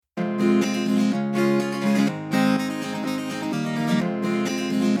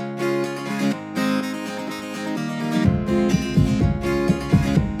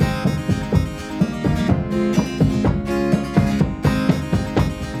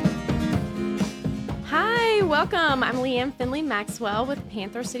Welcome. I'm Leanne Finley Maxwell with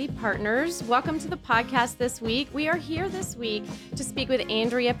Panther City Partners. Welcome to the podcast this week. We are here this week to speak with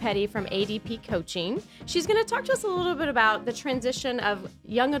Andrea Petty from ADP Coaching. She's going to talk to us a little bit about the transition of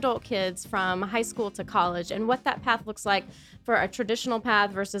young adult kids from high school to college and what that path looks like for a traditional path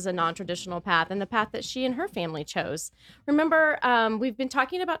versus a non-traditional path and the path that she and her family chose. Remember, we've been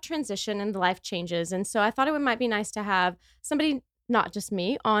talking about transition and life changes, and so I thought it might be nice to have somebody, not just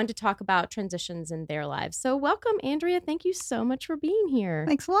me, on to talk about transitions in their lives. So welcome, Andrea. Thank you so much for being here.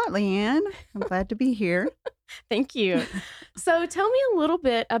 Thanks a lot, Leanne. I'm glad to be here. Thank you. So tell me a little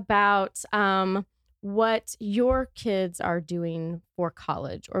bit about what your kids are doing for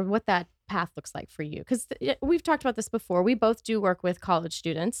college or what that path looks like for you. Because we've talked about this before. We both do work with college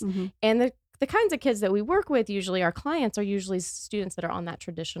students, and the kinds of kids that we work with, usually our clients, are usually students that are on that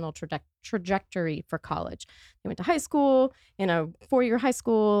traditional trajectory for college. They went to high school, in a 4-year high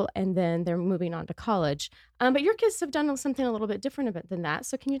school, and then they're moving on to college. But your kids have done something a little bit different than that.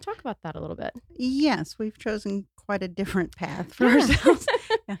 So can you talk about that a little bit? Yes, we've chosen quite a different path for ourselves.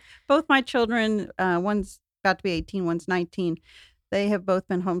 Yeah. Both my children, one's about to be 18, one's 19. They have both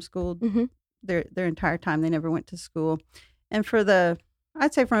been homeschooled their entire time. They never went to school. And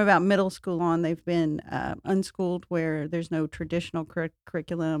I'd say from about middle school on, they've been unschooled, where there's no traditional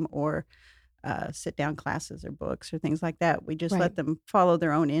curriculum or sit-down classes or books or things like that. We just let them follow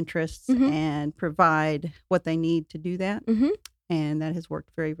their own interests and provide what they need to do that. And that has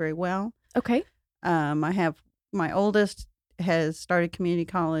worked very, very well. Okay. I have my oldest has started community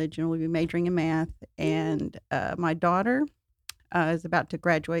college and will be majoring in math. And my daughter is about to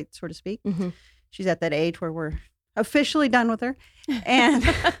graduate, so to speak. She's at that age where we're officially done with her. And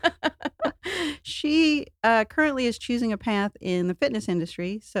she currently is choosing a path in the fitness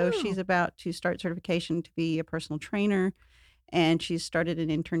industry. So she's about to start certification to be a personal trainer. And she's started an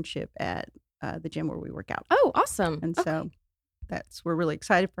internship at the gym where we work out. Oh, awesome. And so we're really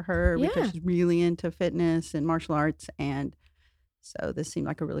excited for her because she's really into fitness and martial arts. And so this seemed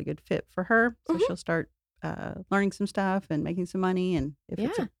like a really good fit for her. So she'll start learning some stuff and making some money. And if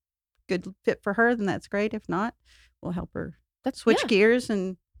it's a good fit for her, then that's great. If not, we'll help her switch gears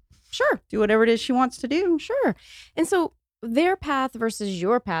and do whatever it is she wants to do. Sure. And so their path versus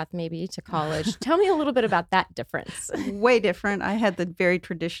your path maybe to college, tell me a little bit about that difference. Way different. I had the very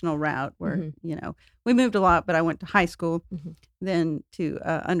traditional route where, we moved a lot, but I went to high school, then to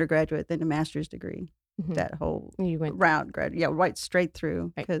undergraduate, then to master's degree. That whole route, right straight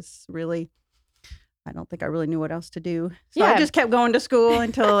through, because really, I don't think I really knew what else to do. So I just kept going to school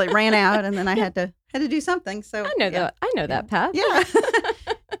until it ran out, and then I had to do something. So I know that path. Yeah.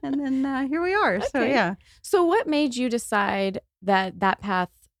 And then here we are. Okay. So what made you decide that path,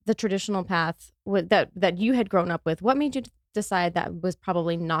 the traditional path that you had grown up with, what made you decide that was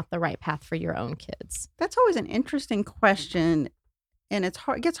probably not the right path for your own kids? That's always an interesting question. And it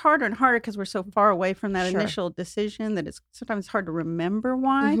gets harder and harder because we're so far away from that initial decision that it's sometimes hard to remember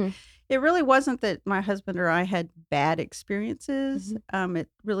why. It really wasn't that my husband or I had bad experiences. It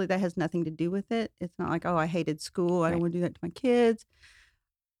really, that has nothing to do with it. It's not like, I hated school. I don't want to do that to my kids.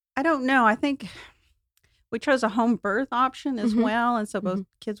 I don't know. I think we chose a home birth option as well. And so both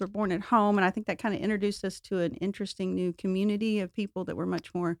kids were born at home. And I think that kind of introduced us to an interesting new community of people that were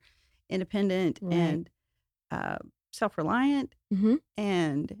much more independent and self-reliant.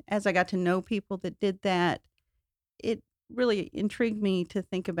 And as I got to know people that did that, it really intrigued me to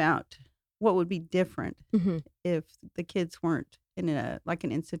think about what would be different if the kids weren't in an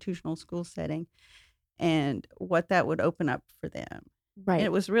institutional school setting, and what that would open up for them. Right. And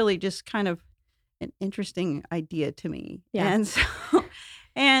it was really just kind of an interesting idea to me. Yeah. And so,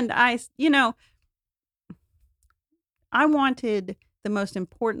 and I wanted the most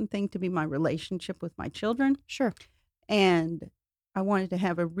important thing to be my relationship with my children. Sure. And I wanted to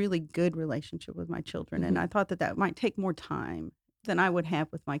have a really good relationship with my children. And I thought that might take more time than I would have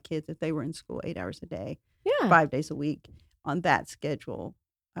with my kids if they were in school 8 hours a day, 5 days a week on that schedule.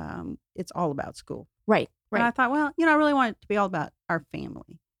 It's all about school. Right. And I thought, I really want it to be all about our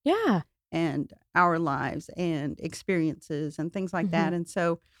family. Yeah. And our lives and experiences and things like that. And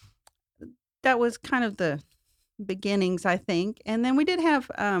so that was kind of the beginnings, I think. And then we did have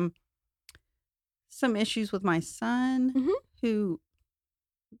some issues with my son, who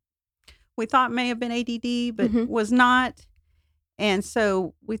we thought may have been ADD, but was not. And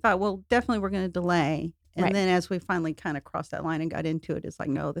so we thought, definitely we're going to delay. And then as we finally kind of crossed that line and got into it, it's like,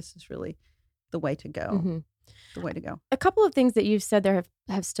 no, this is really the way to go. The way to go. A couple of things that you've said there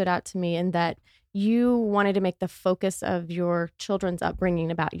have stood out to me, in that you wanted to make the focus of your children's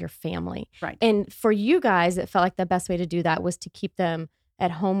upbringing about your family. Right. And for you guys, it felt like the best way to do that was to keep them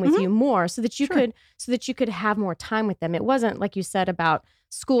at home with you more so that you could have more time with them. It wasn't like you said about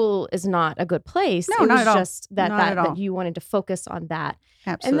school is not a good place. No, it not was at all. just that you wanted to focus on that.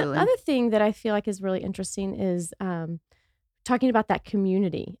 Absolutely. And the other thing that I feel like is really interesting is talking about that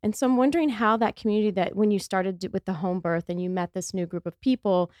community. And so I'm wondering how that community, that when you started with the home birth and you met this new group of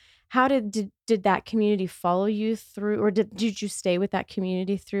people, how did that community follow you through, or did you stay with that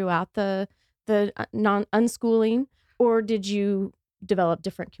community throughout the unschooling, or did you develop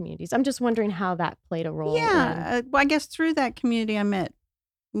different communities? I'm just wondering how that played a role. Yeah. Well, I guess through that community, I met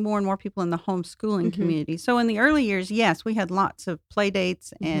more and more people in the homeschooling community. So in the early years, yes, we had lots of play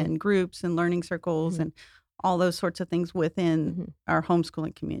dates and groups and learning circles and all those sorts of things within our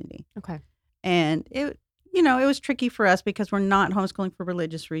homeschooling community. Okay. And it was tricky for us because we're not homeschooling for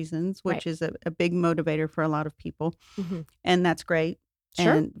religious reasons, which is a big motivator for a lot of people. And that's great.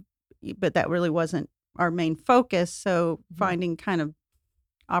 Sure. But that really wasn't our main focus. So finding kind of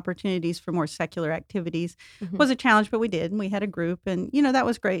opportunities for more secular activities was a challenge, but we did. And we had a group, and, that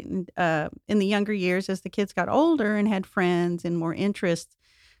was great. And in the younger years, as the kids got older and had friends and more interests,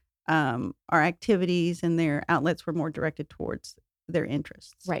 our activities and their outlets were more directed towards their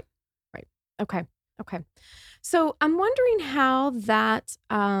interests. Right. Okay. So I'm wondering how that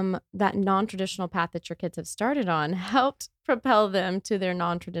that non-traditional path that your kids have started on helped propel them to their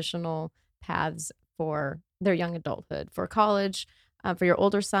non-traditional paths for their young adulthood, for college, for your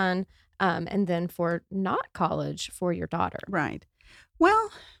older son, and then for not college for your daughter. Right.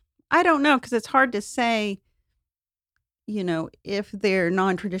 Well, I don't know, because it's hard to say, if their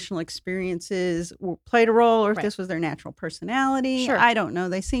non-traditional experiences played a role, or if this was their natural personality. Sure. I don't know.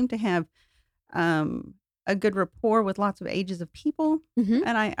 They seem to have a good rapport with lots of ages of people.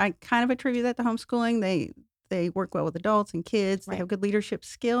 And I kind of attribute that to homeschooling. They work well with adults and kids. They have good leadership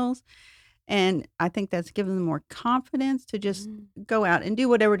skills. And I think that's given them more confidence to just go out and do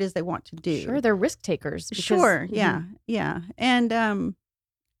whatever it is they want to do. Sure, they're risk takers. Sure, yeah. And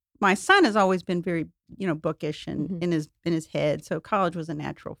my son has always been very, bookish and in his head. So college was a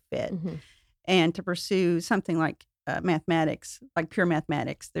natural fit. And to pursue something like mathematics, like pure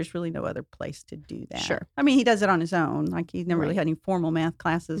mathematics, there's really no other place to do that. Sure. I mean, he does it on his own. Like, he's never really had any formal math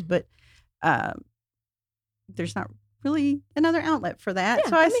classes, but there's not really another outlet for that. Yeah,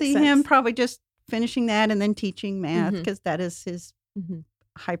 so I that see makes him sense. probably just finishing that and then teaching math, because that is his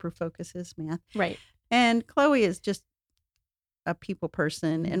hyper focus is math. Right. And Chloe is just a people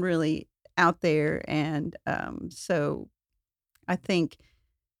person and really out there. And so I think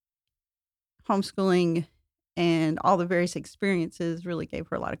homeschooling and all the various experiences really gave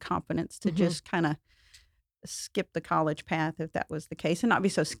her a lot of confidence to just kind of skip the college path if that was the case, and not be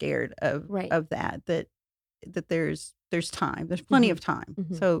so scared of that there's time. There's plenty of time.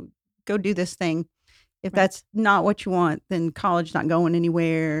 So go do this thing. If that's not what you want, then college not going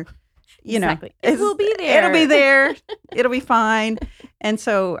anywhere. Exactly. It will be there. It'll be there. It'll be fine. And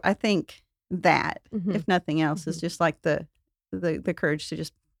so I think that, if nothing else, is just like the courage to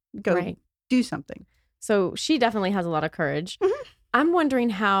just go do something. So she definitely has a lot of courage. I'm wondering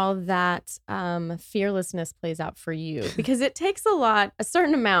how that fearlessness plays out for you, because it takes a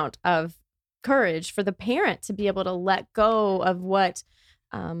certain amount of courage for the parent to be able to let go of what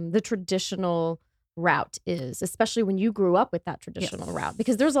the traditional route is, especially when you grew up with that traditional route,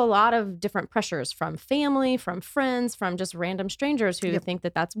 because there's a lot of different pressures from family, from friends, from just random strangers who think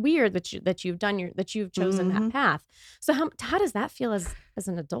that that's weird that you've chosen that path. So how does that feel as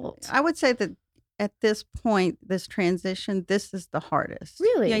an adult? I would say that at this point, this transition, this is the hardest.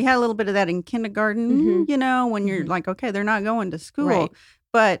 Really? Yeah, you had a little bit of that in kindergarten, when you're like, okay, they're not going to school. Right.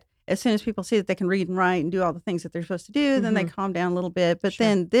 But as soon as people see that they can read and write and do all the things that they're supposed to do, then they calm down a little bit. But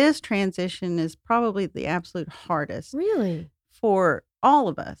then this transition is probably the absolute hardest. Really? For all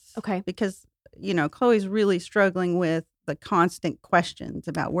of us. Okay. Because, Chloe's really struggling with the constant questions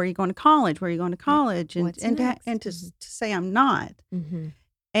about where are you going to college, and to say I'm not.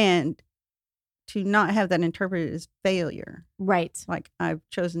 And to not have that interpreted as failure. Right. Like, I've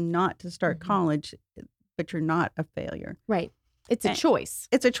chosen not to start college, but you're not a failure. Right. It's a choice.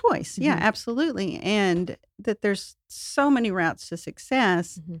 It's a choice. Yeah, absolutely. And that there's so many routes to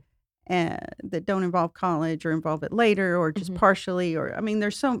success that don't involve college or involve it later or just partially,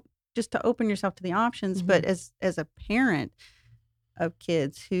 there's so, just to open yourself to the options. But as a parent of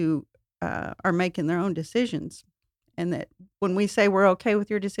kids who are making their own decisions, and that when we say we're okay with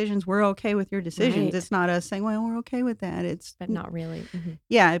your decisions, we're okay with your decisions. Right. It's not us saying, well, we're okay with that. But not really.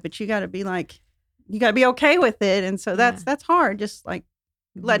 Yeah, but you got to be like, you got to be okay with it. And so that's hard. Just like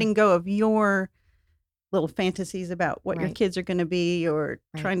letting go of your little fantasies about what your kids are going to be, or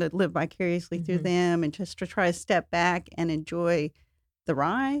trying to live vicariously through them, and just to try to step back and enjoy the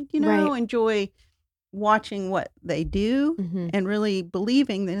ride, Right. enjoy watching what they do and really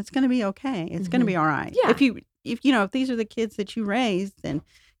believing that it's going to be okay. It's going to be all right. Yeah. If these are the kids that you raised, then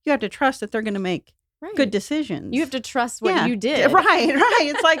you have to trust that they're going to make good decisions. You have to trust what you did. Right.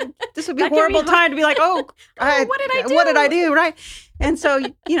 It's like, this would be a horrible time to be like, what did I do? What did I do? Right. And so,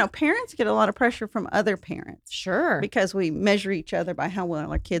 parents get a lot of pressure from other parents. Sure. Because we measure each other by how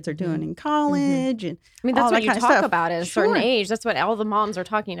well our kids are doing in college. And I mean, that's what you talk about at a certain Sure. age. That's what all the moms are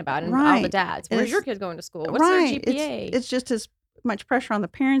talking about and all the dads. Where's your kid going to school? What's their GPA? It's just as much pressure on the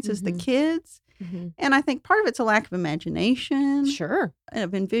parents as the kids. And I think part of it's a lack of imagination. Sure.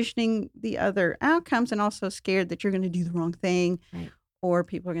 Of envisioning the other outcomes and also scared that you're going to do the wrong thing. Right. Or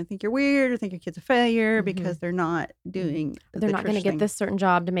people are going to think you're weird or think your kid's a failure because they're not doing They're not going to get this certain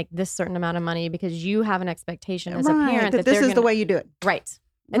job to make this certain amount of money because you have an expectation as a parent that this is the way you do it. Right.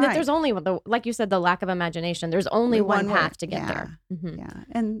 And that there's only, like you said, the lack of imagination. There's only one path to get there. Yeah.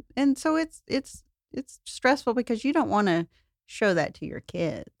 And so it's stressful because you don't want to show that to your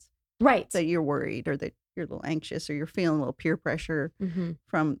kids. Right. That you're worried or that you're a little anxious or you're feeling a little peer pressure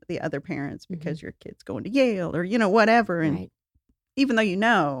from the other parents because your kid's going to Yale or, whatever. And even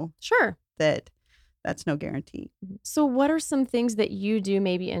though sure, that that's no guarantee. So what are some things that you do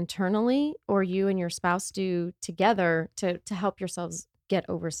maybe internally or you and your spouse do together to help yourselves get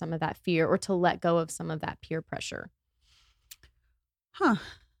over some of that fear or to let go of some of that peer pressure?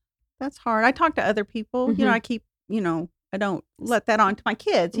 That's hard. I talk to other people. I keep, I don't let that on to my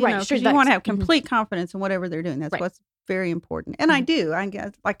kids, because you want to have complete confidence in whatever they're doing. That's what's very important. And I do. I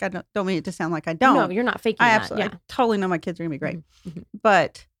guess, I don't mean it to sound like I don't. No, you're not faking that. Absolutely, I totally know my kids are going to be great.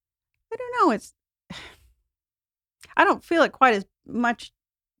 But I don't know. I don't feel it quite as much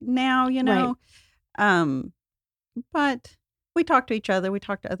now, But we talk to each other. We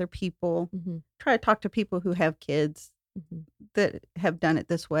talk to other people. Try to talk to people who have kids that have done it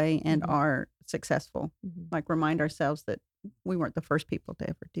this way and are successful. Like remind ourselves that we weren't the first people to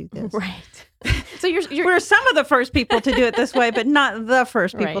ever do this. Right. So we're some of the first people to do it this way, but not the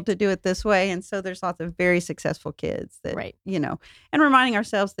first people to do it this way. And so there's lots of very successful kids that, and reminding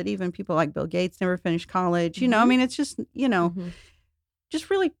ourselves that even people like Bill Gates never finished college. I mean, it's just, just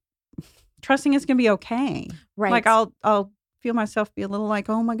really trusting it's going to be okay. Right. Like I'll feel myself be a little like,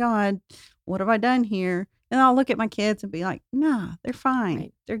 oh my God, what have I done here? And I'll look at my kids and be like, nah, they're fine.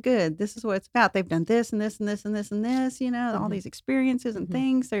 Right. They're good. This is what it's about. They've done this and this and this and this and this, all these experiences and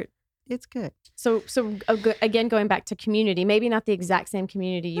things. It's good. So again, going back to community, maybe not the exact same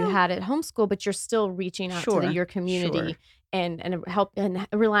community you had at homeschool, but you're still reaching out to your community and help and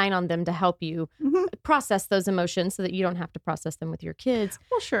relying on them to help you process those emotions so that you don't have to process them with your kids.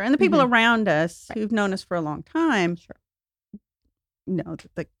 Well, sure. And the people around us who've known us for a long time know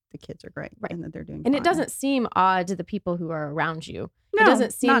that the kids are great and that they're doing and fine. It doesn't seem odd to the people who are around you. No, it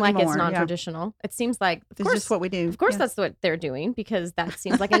doesn't seem like anymore, it's non-traditional. It seems like it's just what we do. Of course that's what they're doing because that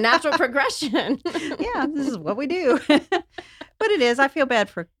seems like a natural progression. This is what we do. But it is. I feel bad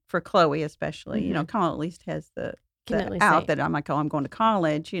for Chloe especially. Colin at least has the out that I'm like, oh, I'm going to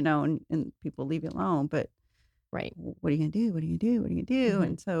college, and people leave you alone. But what are you going to do? What are you going to do? What are you going to do?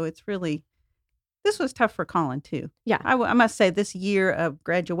 And so it's really, this was tough for Colin too. Yeah. I must say this year of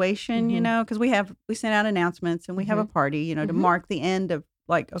graduation, because we sent out announcements and we have a party, to mark the end of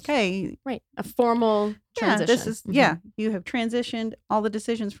like, okay. Right. A formal transition. This is, you have transitioned. All the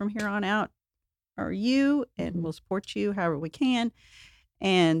decisions from here on out are you and we'll support you however we can.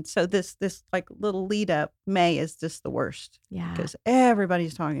 And so this like little lead up, May is just the worst. Yeah. Because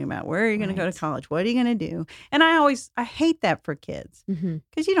everybody's talking about where are you going to go to college? What are you going to do? And I hate that for kids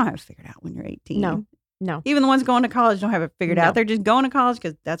because you don't have it figured out when you're 18. No. Even the ones going to college don't have it figured out. They're just going to college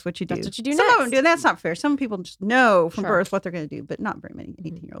because that's what you do. That's what you do Some next. of them do. That's not fair. Some people just know from birth what they're going to do, but not very many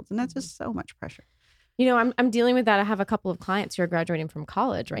 18-year-olds. And that's just so much pressure. I'm dealing with that. I have a couple of clients who are graduating from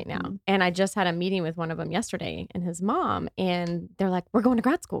college right now. And I just had a meeting with one of them yesterday and his mom. And they're like, we're going to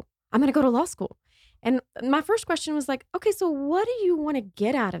grad school. I'm going to go to law school. And my first question was like, okay, so what do you want to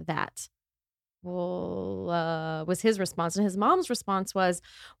get out of that? Well, was his response. And his mom's response was,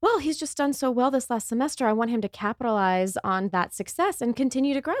 well, he's just done so well this last semester. I want him to capitalize on that success and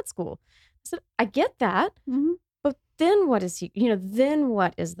continue to grad school. I said, I get that. But then what is then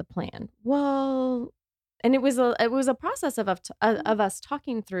what is the plan? Well, and it was a process of us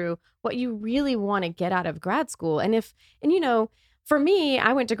talking through what you really want to get out of grad school. For me,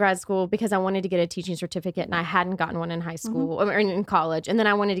 I went to grad school because I wanted to get a teaching certificate and I hadn't gotten one in high school or in college. And then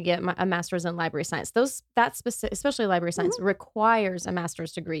I wanted to get a master's in library science. Especially library science requires a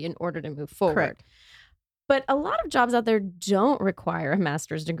master's degree in order to move forward. Correct. But a lot of jobs out there don't require a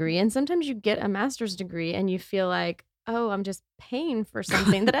master's degree. And sometimes you get a master's degree and you feel like, oh, I'm just paying for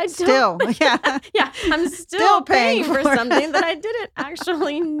something that I don't. Still, yeah. Yeah, I'm still paying for something that I didn't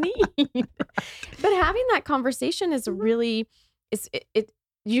actually need. But having that conversation is really,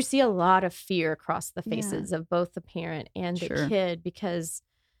 you see a lot of fear across the faces of both the parent and the kid, because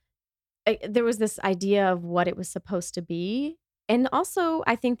there was this idea of what it was supposed to be. And also,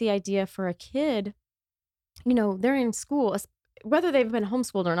 I think the idea for a kid, they're in school, whether they've been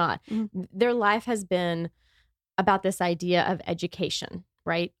homeschooled or not, their life has been about this idea of education,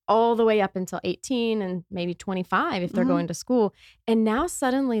 right? All the way up until 18 and maybe 25 if they're going to school. And now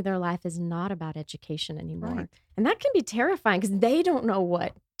suddenly their life is not about education anymore. Right. And that can be terrifying because they don't know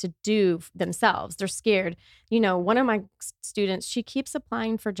what to do themselves. They're scared. One of my students, she keeps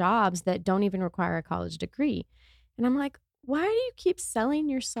applying for jobs that don't even require a college degree. And I'm like, why do you keep selling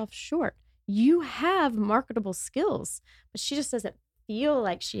yourself short? You have marketable skills, but she just doesn't feel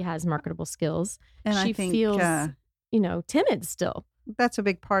like she has marketable skills. And she I think, feels, timid still. That's a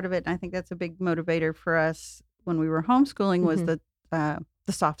big part of it. And I think that's a big motivator for us when we were homeschooling was the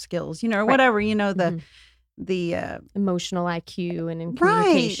soft skills, or whatever, the emotional IQ and in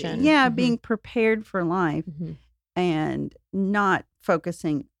communication. Right. Yeah. Being prepared for life and not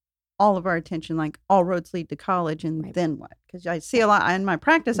focusing all of our attention, like all roads lead to college and then what? Because I see a lot in my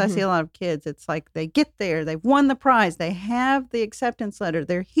practice, I see a lot of kids. It's like they get there, they've won the prize, they have the acceptance letter,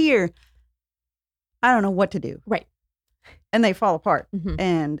 they're here. I don't know what to do. Right. And they fall apart.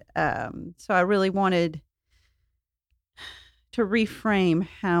 And so I really wanted to reframe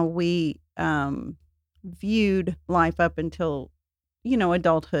how we viewed life up until,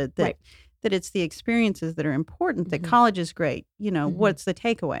 adulthood, that it's the experiences that are important, that college is great. What's the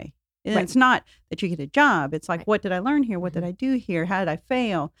takeaway? And it's not that you get a job. It's like, what did I learn here? What did I do here? How did I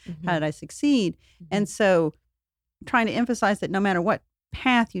fail? How did I succeed? And so trying to emphasize that no matter what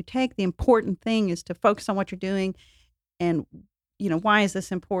path you take, the important thing is to focus on what you're doing. And, why is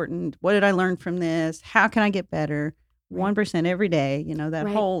this important? What did I learn from this? How can I get better? 1% every day,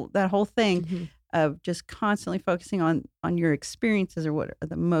 that whole thing of just constantly focusing on your experiences are what are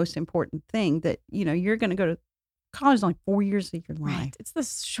the most important thing, that, you're going to go to college is only 4 years of your life. Right. It's the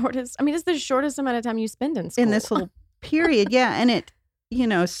shortest. It's the shortest amount of time you spend in school. In this little period. Yeah. And it,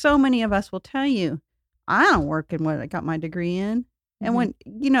 so many of us will tell you, I don't work in what I got my degree in. And when,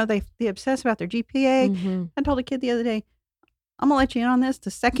 they obsess about their GPA. I told a kid the other day, I'm going to let you in on this. The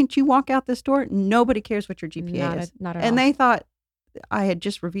second you walk out this door, nobody cares what your GPA is. Not at all. And they thought I had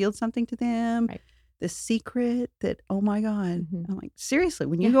just revealed something to them. Right. This secret that, oh my God. I'm like, seriously,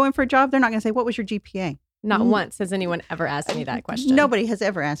 when you go in for a job, they're not going to say, what was your GPA? Not once has anyone ever asked me that question. Nobody has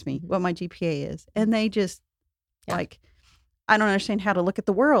ever asked me what my GPA is. And they just I don't understand how to look at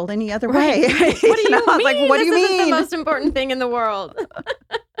the world any other way. Right. What do you mean? Like, what do you mean? This is the most important thing in the world.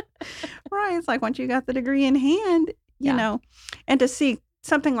 Right. It's like once you got the degree in hand, you know, and to see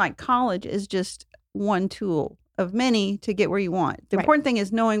something like college is just one tool of many to get where you want. The important thing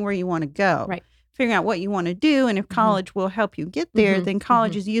is knowing where you want to go. Right. Figuring out what you want to do, and if college will help you get there, then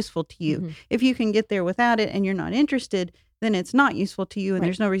college is useful to you. If you can get there without it and you're not interested, then it's not useful to you, and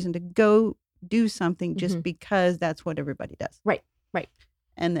there's no reason to go do something just because that's what everybody does. Right.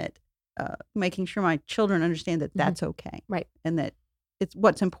 And that making sure my children understand that that's okay. Right. And that it's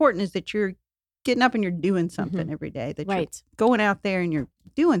what's important is that you're getting up and you're doing something every day, that you're going out there and you're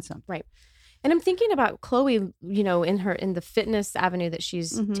doing something. Right. And I'm thinking about Chloe, in the fitness avenue that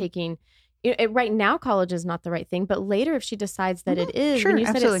she's taking. Right now, college is not the right thing, but later, if she decides that it is, and you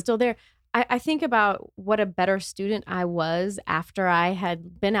said it's still there, I think about what a better student I was after I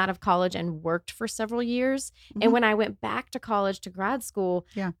had been out of college and worked for several years. And when I went back to college, to grad school,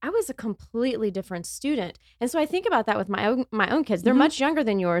 I was a completely different student. And so I think about that with my own kids. They're much younger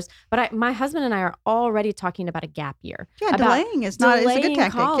than yours, but my husband and I are already talking about a gap year. Yeah, delaying is not, it's a good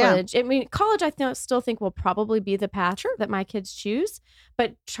tactic. College. I mean, college, I still think will probably be the path that my kids choose,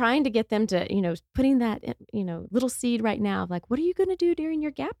 but trying to get them to, putting that, little seed right now of like, what are you going to do during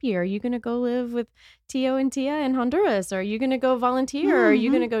your gap year? Are you going to go live with Tio and Tia in Honduras? Or are you going to go volunteer? Or are you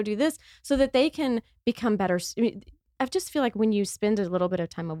going to go do this, so that they can become better? I just feel like when you spend a little bit of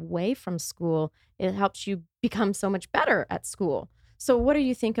time away from school, it helps you become so much better at school. So what do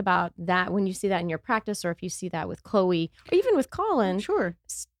you think about that when you see that in your practice, or if you see that with Chloe, or even with Colin? Sure.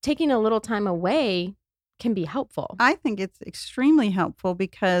 Taking a little time away can be helpful. I think it's extremely helpful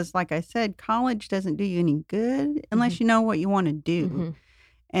because, like I said, college doesn't do you any good unless you know what you want to do.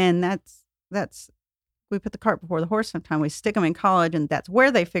 And that's we put the cart before the horse sometimes. We stick them in college, and that's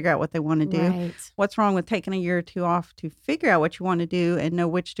where they figure out what they want to do. Right. What's wrong with taking a year or two off to figure out what you want to do and know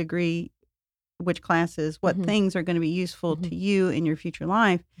which degree, which classes, what things are going to be useful to you in your future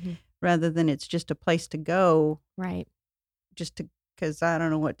life, rather than it's just a place to go. Right. because I don't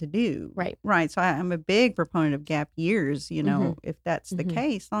know what to do. Right. Right. So I'm a big proponent of gap years, if that's the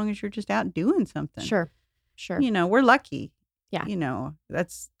case, as long as you're just out doing something. Sure. We're lucky. Yeah.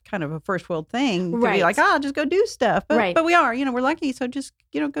 That's kind of a first world thing to Right. be like, I'll just go do stuff. Right. But we are, we're lucky. So just,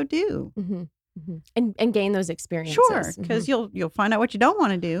 go do. And gain those experiences. Sure. Because you'll find out what you don't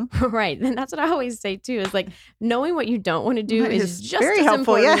want to do. Right. And that's what I always say too, is like knowing what you don't want to do is just very as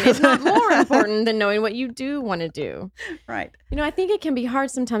helpful, important, yeah. if not more important than knowing what you do want to do. Right. I think it can be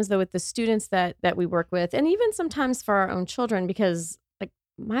hard sometimes though with the students that we work with, and even sometimes for our own children, because like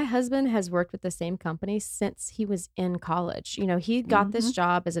my husband has worked with the same company since he was in college. He got this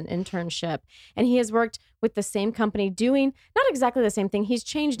job as an internship, and he has worked with the same company doing not exactly the same thing. He's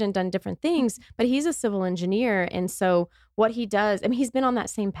changed and done different things, but he's a civil engineer. And so what he does, he's been on that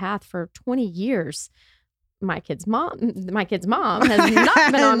same path for 20 years. My kid's mom has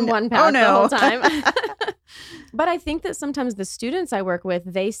not been on one path the whole time. But I think that sometimes the students I work with,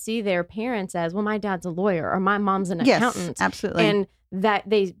 they see their parents as, well, my dad's a lawyer or my mom's an accountant. Yes, absolutely. And that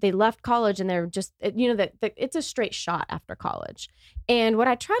they left college and they're just, that it's a straight shot after college. And what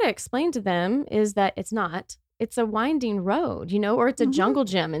I try to explain to them is that it's not. It's a winding road, or it's a jungle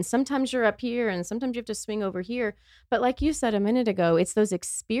gym. And sometimes you're up here and sometimes you have to swing over here. But like you said a minute ago, it's those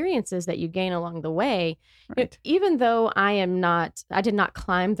experiences that you gain along the way. Right. Even though I did not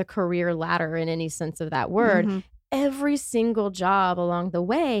climb the career ladder in any sense of that word, every single job along the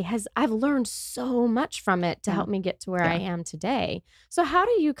way I've learned so much from it to help me get to where I am today. So how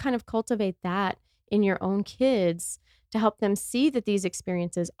do you kind of cultivate that in your own kids to help them see that these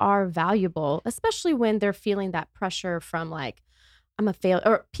experiences are valuable, especially when they're feeling that pressure from like, I'm a failure,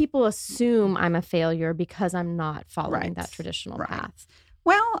 or people assume I'm a failure because I'm not following that traditional path?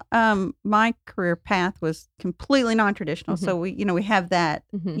 Well, my career path was completely non-traditional. So we have that,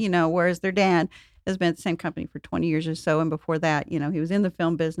 whereas their dad has been at the same company for 20 years or so. And before that, he was in the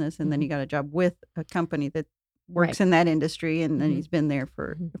film business, and then he got a job with a company that works in that industry. And then he's been there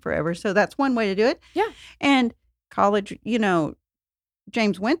for forever. So that's one way to do it. Yeah. And college,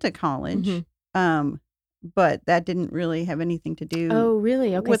 James went to college, but that didn't really have anything to do. Oh,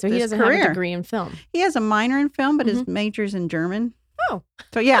 really? Okay. So he doesn't have a degree in film. He has a minor in film, but his major's in German. Oh.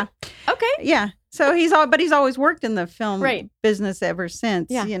 So yeah. Okay. Yeah. So he's always worked in the film business ever since,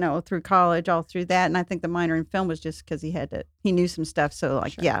 through college, all through that. And I think the minor in film was just because he knew some stuff. So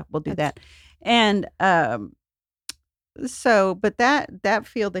like, we'll do that. And but that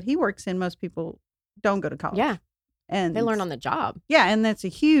field that he works in, most people don't go to college. Yeah. And they learn on the job. Yeah. And that's a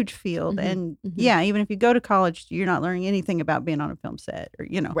huge field. And even if you go to college, you're not learning anything about being on a film set or,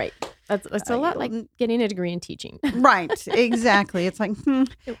 Right. That's a lot like getting a degree in teaching. Right. Exactly. It's like,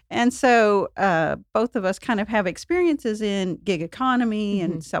 And so both of us kind of have experiences in gig economy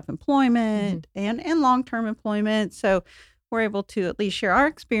and self-employment and long-term employment. So we're able to at least share our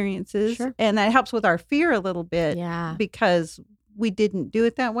experiences. Sure. And that helps with our fear a little bit. Yeah. Because we didn't do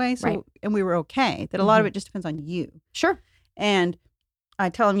it that way. So, and we were okay. That a lot of it just depends on you. Sure. And I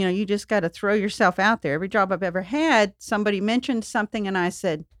tell them, you just got to throw yourself out there. Every job I've ever had, somebody mentioned something and I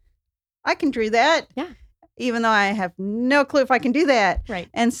said, I can do that. Yeah. Even though I have no clue if I can do that. Right.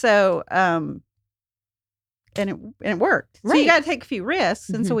 And so, and it worked. Right. So you got to take a few risks.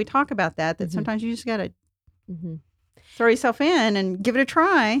 And so we talk about that sometimes you just got to throw yourself in and give it a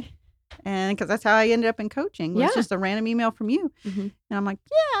try. And because that's how I ended up in coaching. It was just a random email from you. And I'm like,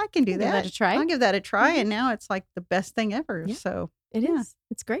 I can do that. Give that a try. I'll give that a try. And now it's like the best thing ever. Yeah. So it is.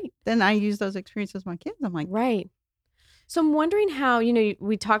 It's great. Then I use those experiences with my kids. I'm like, right. So I'm wondering how,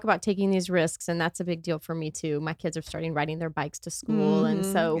 we talk about taking these risks, and that's a big deal for me too. My kids are starting riding their bikes to school. And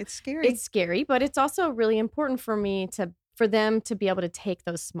so it's scary. It's scary, but it's also really important for me for them to be able to take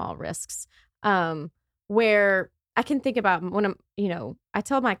those small risks, where I can think about when I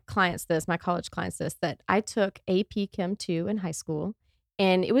tell my clients this, my college clients this, that I took AP Chem 2 in high school,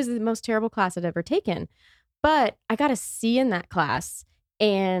 and it was the most terrible class I'd ever taken. But I got a C in that class.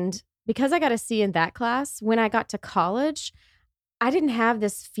 And because I got a C in that class, when I got to college, I didn't have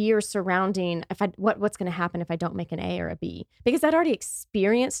this fear surrounding what's going to happen if I don't make an A or a B, because I'd already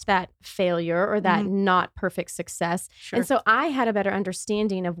experienced that failure or that not perfect success. Sure. And so I had a better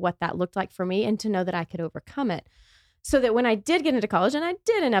understanding of what that looked like for me and to know that I could overcome it. So that when I did get into college, and I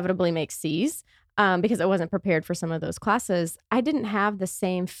did inevitably make C's because I wasn't prepared for some of those classes, I didn't have the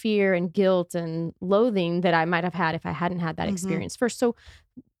same fear and guilt and loathing that I might have had if I hadn't had that experience first. So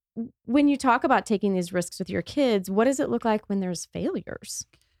when you talk about taking these risks with your kids, what does it look like when there's failures?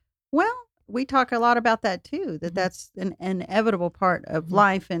 Well, we talk a lot about that too, that's an inevitable part of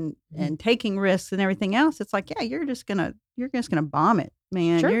life and taking risks and everything else. It's like, you're just gonna bomb it,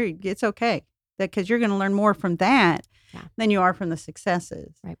 man. Sure. It's okay, because you're gonna learn more from that than you are from the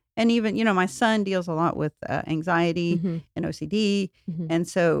successes. Right. And even, my son deals a lot with anxiety and OCD. And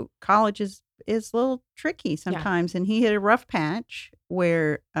so college is a little tricky sometimes. And he hit a rough patch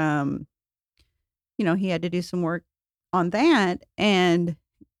where, he had to do some work on that. And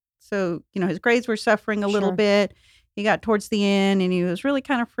so, his grades were suffering a little bit. He got towards the end and he was really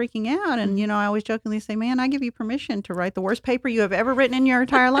kind of freaking out. And, I always jokingly say, man, I give you permission to write the worst paper you have ever written in your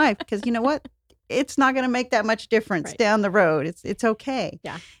entire life. Because you know what? It's not going to make that much difference down the road. It's okay.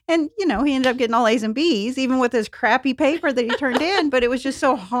 Yeah. And, he ended up getting all A's and B's, even with his crappy paper that he turned in. But it was just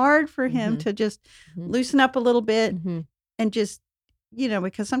so hard for him to just loosen up a little bit and just,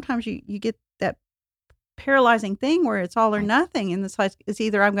 because sometimes you get that paralyzing thing where it's all or nothing. And it's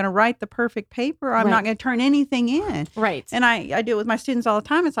either I'm going to write the perfect paper or I'm not going to turn anything in. Right. And I do it with my students all the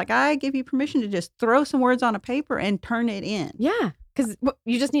time. It's like, I give you permission to just throw some words on a paper and turn it in. Yeah. Because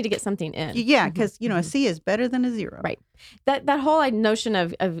you just need to get something in. Yeah. Because, a C is better than a 0. Right. That whole notion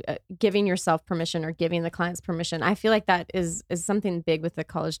of giving yourself permission or giving the clients permission, I feel like that is something big with the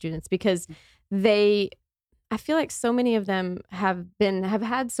college students because I feel like so many of them have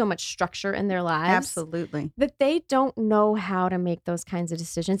had so much structure in their lives. Absolutely. That they don't know how to make those kinds of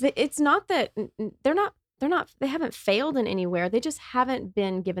decisions. It's not that they haven't failed in anywhere. They just haven't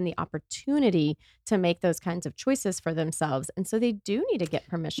been given the opportunity to make those kinds of choices for themselves. And so they do need to get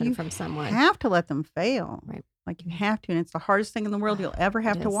permission from someone. You have to let them fail. Right. Like you have to. And it's the hardest thing in the world you'll ever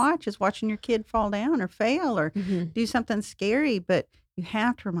have to watch is watching your kid fall down or fail or do something scary. But you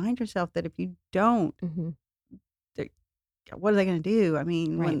have to remind yourself that if you don't, what are they going to do? I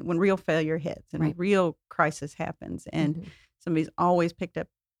mean, when real failure hits and real crisis happens and somebody's always picked up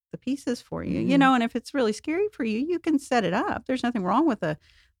the pieces for you, and if it's really scary for you, you can set it up. There's nothing wrong with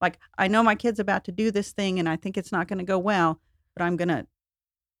I know my kid's about to do this thing and I think it's not going to go well, but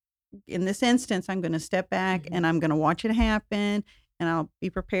in this instance, I'm going to step back and I'm going to watch it happen and I'll be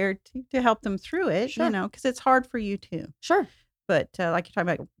prepared to help them through it, because it's hard for you too. Sure. But like you're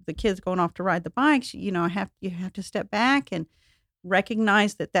talking about the kids going off to ride the bikes, you have to step back and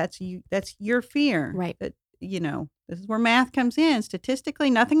recognize that that's your fear. Right. That, this is where math comes in. Statistically,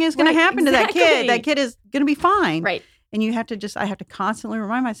 nothing is going to happen to that kid. That kid is going to be fine. Right. And I have to constantly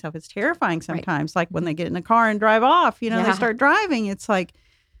remind myself, it's terrifying sometimes. Like when they get in the car and drive off, they start driving. It's like,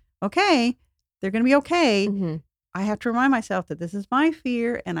 okay, they're going to be okay. I have to remind myself that this is my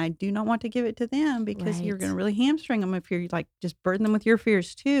fear and I do not want to give it to them because you're going to really hamstring them if you're like just burden them with your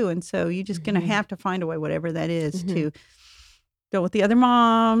fears too. And so you're just going to have to find a way, whatever that is, to go with the other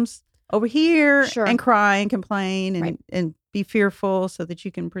moms over here and cry and complain and be fearful so that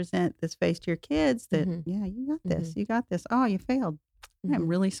you can present this face to your kids that, you got this, you got this. Oh, you failed. I'm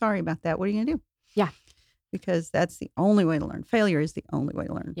really sorry about that. What are you going to do? Yeah. Because that's the only way to learn. Failure is the only way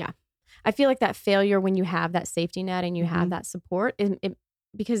to learn. Yeah. I feel like that failure when you have that safety net and you have that support,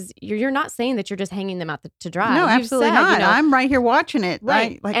 because you're not saying that you're just hanging them out to dry. No, absolutely not. I'm right here watching it.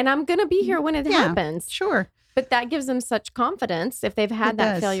 Right. And I'm going to be here when it happens. Sure. But that gives them such confidence if they've had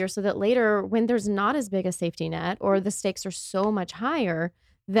that failure so that later when there's not as big a safety net or the stakes are so much higher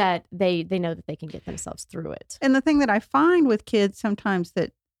that they know that they can get themselves through it. And the thing that I find with kids sometimes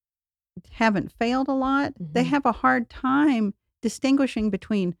that haven't failed a lot, they have a hard time distinguishing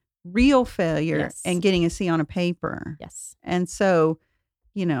between real failure and getting a C on a paper. Yes. And so,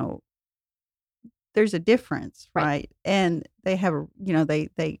 there's a difference, right? And they have,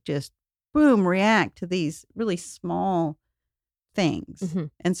 they just boom, react to these really small things.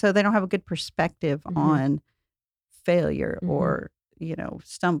 And so they don't have a good perspective on failure or,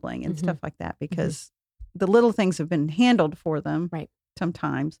 stumbling and stuff like that because the little things have been handled for them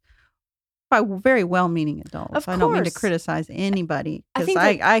sometimes by very well-meaning adults. I don't mean to criticize anybody because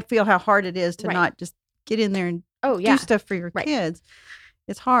I feel how hard it is to not just get in there and do stuff for your kids.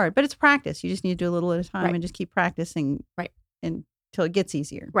 It's hard, but it's practice. You just need to do a little at a time and just keep practicing until it gets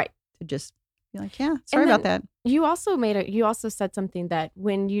easier. Right. To just be like, sorry about that. You also said something that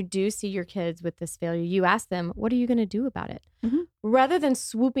when you do see your kids with this failure, you ask them, what are you going to do about it? Rather than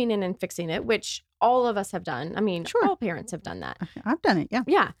swooping in and fixing it, which all of us have done. I mean, all parents have done that. I've done it. Yeah.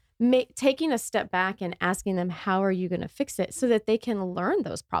 Yeah. Taking a step back and asking them, how are you going to fix it so that they can learn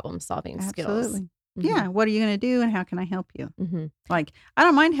those problem solving skills? Yeah. What are you going to do and how can I help you? Like, I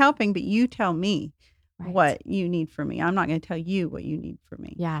don't mind helping, but you tell me what you need from me. I'm not going to tell you what you need from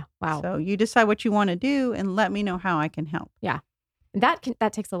me. Yeah. Wow. So you decide what you want to do and let me know how I can help. Yeah. That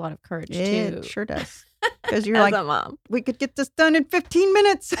takes a lot of courage too. It sure does. Because you're like, a mom, we could get this done in 15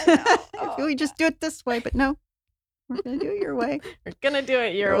 minutes if we just do it this way. But no, we're going to do it your way. We're going to do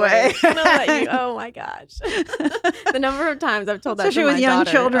it your way. We're gonna let you, oh my gosh. The number of times I've told that especially to my with young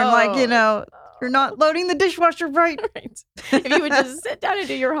daughter. children, You're not loading the dishwasher right. Right. If you would just sit down and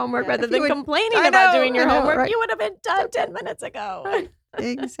do your homework rather than complaining I about know, doing your I know, homework, right. you would have been done 10 minutes ago. Right.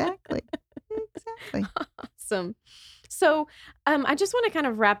 Exactly. Exactly. Awesome. So I just want to kind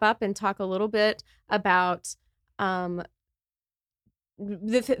of wrap up and talk a little bit about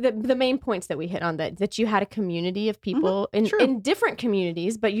the main points that we hit on, that you had a community of people in different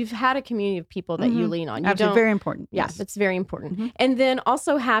communities, but you've had a community of people that you lean on. Absolutely, very important. Yeah, Yes. that's very important. And then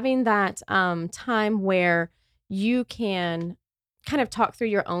also having that time where you can kind of talk through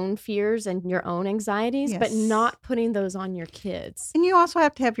your own fears and your own anxieties, but not putting those on your kids. And you also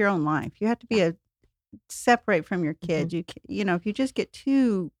have to have your own life. You have to be separate from your kids. You know, if you just get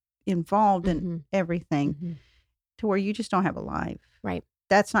too involved in everything to where you just don't have a life. Right.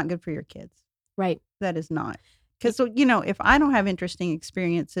 That's not good for your kids. Right. That is not. Because, you know, if I don't have interesting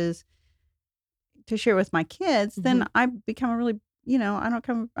experiences to share with my kids, then I become a really, you know,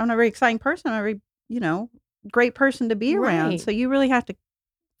 I'm a very exciting person. I'm a very, you know, great person to be around. Right. So you really have to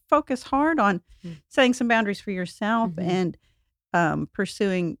focus hard on setting some boundaries for yourself and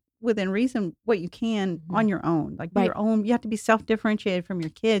pursuing within reason what you can on your own. Like your own, you have to be self-differentiated from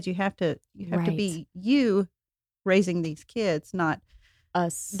your kids. You have to be you raising these kids, not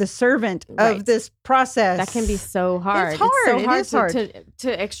us, the servant of this process. That can be so hard. It's hard. It's so hard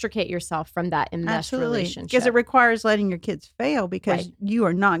to extricate yourself from that enmeshed relationship. Because it requires letting your kids fail because you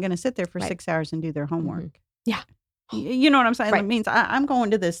are not going to sit there for 6 hours and do their homework. Yeah. You know what I'm saying? It means I'm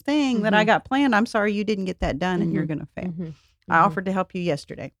going to this thing that I got planned. I'm sorry you didn't get that done and you're going to fail. I offered to help you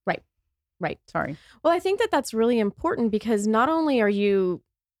yesterday. Right. Sorry. Well, I think that that's really important because not only are you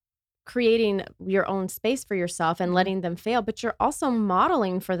creating your own space for yourself and letting them fail, but you're also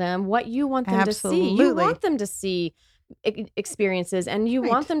modeling for them what you want them to see. You want them to see experiences and you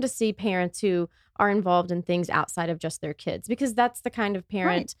want them to see parents who are involved in things outside of just their kids, because that's the kind of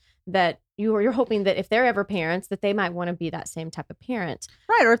parent that you're hoping that if they're ever parents, that they might want to be that same type of parent.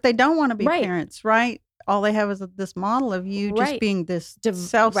 Right. Or if they don't want to be parents, all they have is this model of you just being this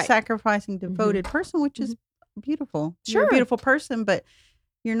self-sacrificing, devoted person, which is beautiful. You're a beautiful person, but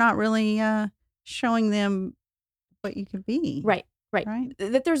you're not really showing them what you could be. Right.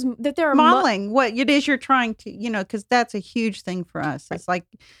 That there are modeling what it is you're trying to, you know, because that's a huge thing for us. It's like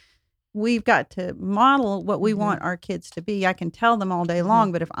we've got to model what we want our kids to be. I can tell them all day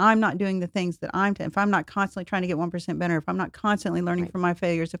long, but if I'm not doing the things that if I'm not constantly trying to get 1% better, if I'm not constantly learning from my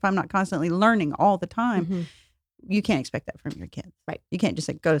failures, if I'm not constantly learning all the time, you can't expect that from your kids. Right. You can't just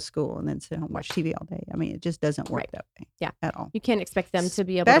go to school and then sit home and watch TV all day. I mean, it just doesn't work that way. Yeah. At all. You can't expect them to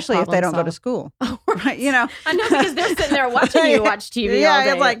be able especially to if they don't go to school. Right. You know. I know, because they're sitting there watching you watch TV all day.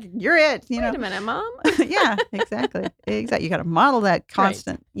 Yeah, it's like, you're it. You know. Wait a minute, Mom. Yeah, exactly. Exactly. You got to model that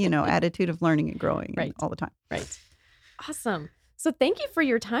constant, you know, attitude of learning and growing all the time. Right. Awesome. So thank you for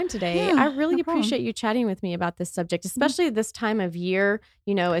your time today. I really appreciate you chatting with me about this subject, especially this time of year,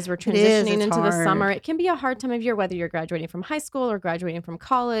 you know, as we're transitioning into the summer. It can be a hard time of year, whether you're graduating from high school or graduating from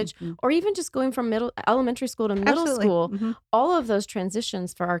college, or even just going from elementary school to middle school. All of those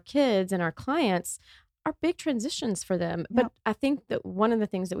transitions for our kids and our clients are big transitions for them. But I think that one of the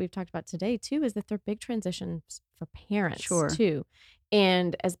things that we've talked about today too is that they're big transitions for parents too.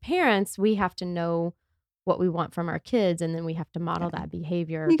 And as parents, we have to know what we want from our kids, and then we have to model that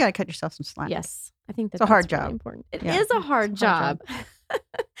behavior. You got to cut yourself some slack. Yes, I think that's a hard really job. Important. It is a hard job.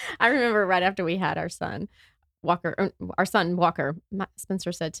 I remember right after we had our son Walker,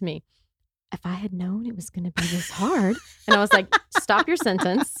 Spencer said to me, "If I had known it was going to be this hard," and I was like, "Stop your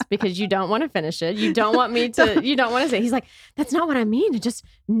sentence, because you don't want to finish it. You don't want me to. You don't want to say." He's like, "That's not what I mean. It just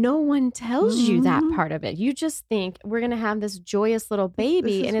no one tells you that part of it. You just think we're going to have this joyous little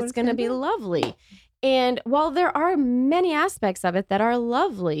baby, and it's going to be lovely." And while there are many aspects of it that are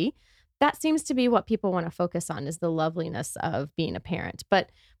lovely, that seems to be what people want to focus on, is the loveliness of being a parent. But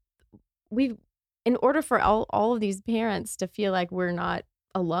in order for all of these parents to feel like we're not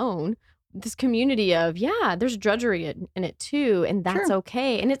alone, this community of, there's drudgery in it too. And that's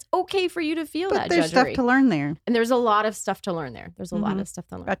okay. And it's okay for you to feel that there's drudgery. Stuff to learn there. And there's a lot of stuff to learn there. There's a lot of stuff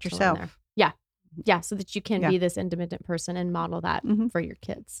to learn about yourself. Yeah. Yeah. So that you can be this independent person and model that for your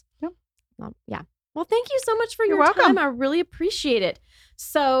kids. Yep. Yeah. Well, thank you so much for your time. I really appreciate it.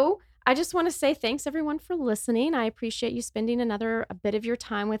 So I just want to say thanks, everyone, for listening. I appreciate you spending a bit of your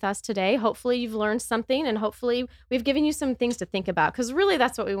time with us today. Hopefully you've learned something, and hopefully we've given you some things to think about, because really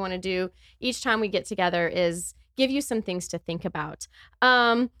that's what we want to do each time we get together, is give you some things to think about.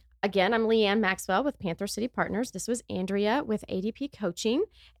 Again, I'm Leanne Maxwell with Panther City Partners. This was Andrea with ADP Coaching.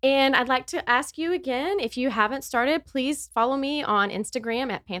 And I'd like to ask you again, if you haven't started, please follow me on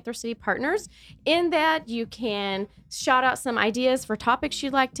Instagram at Panther City Partners. In that, you can shout out some ideas for topics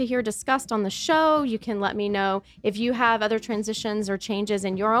you'd like to hear discussed on the show. You can let me know if you have other transitions or changes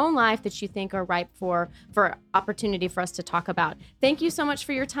in your own life that you think are ripe for opportunity for us to talk about. Thank you so much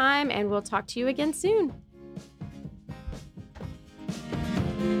for your time, and we'll talk to you again soon.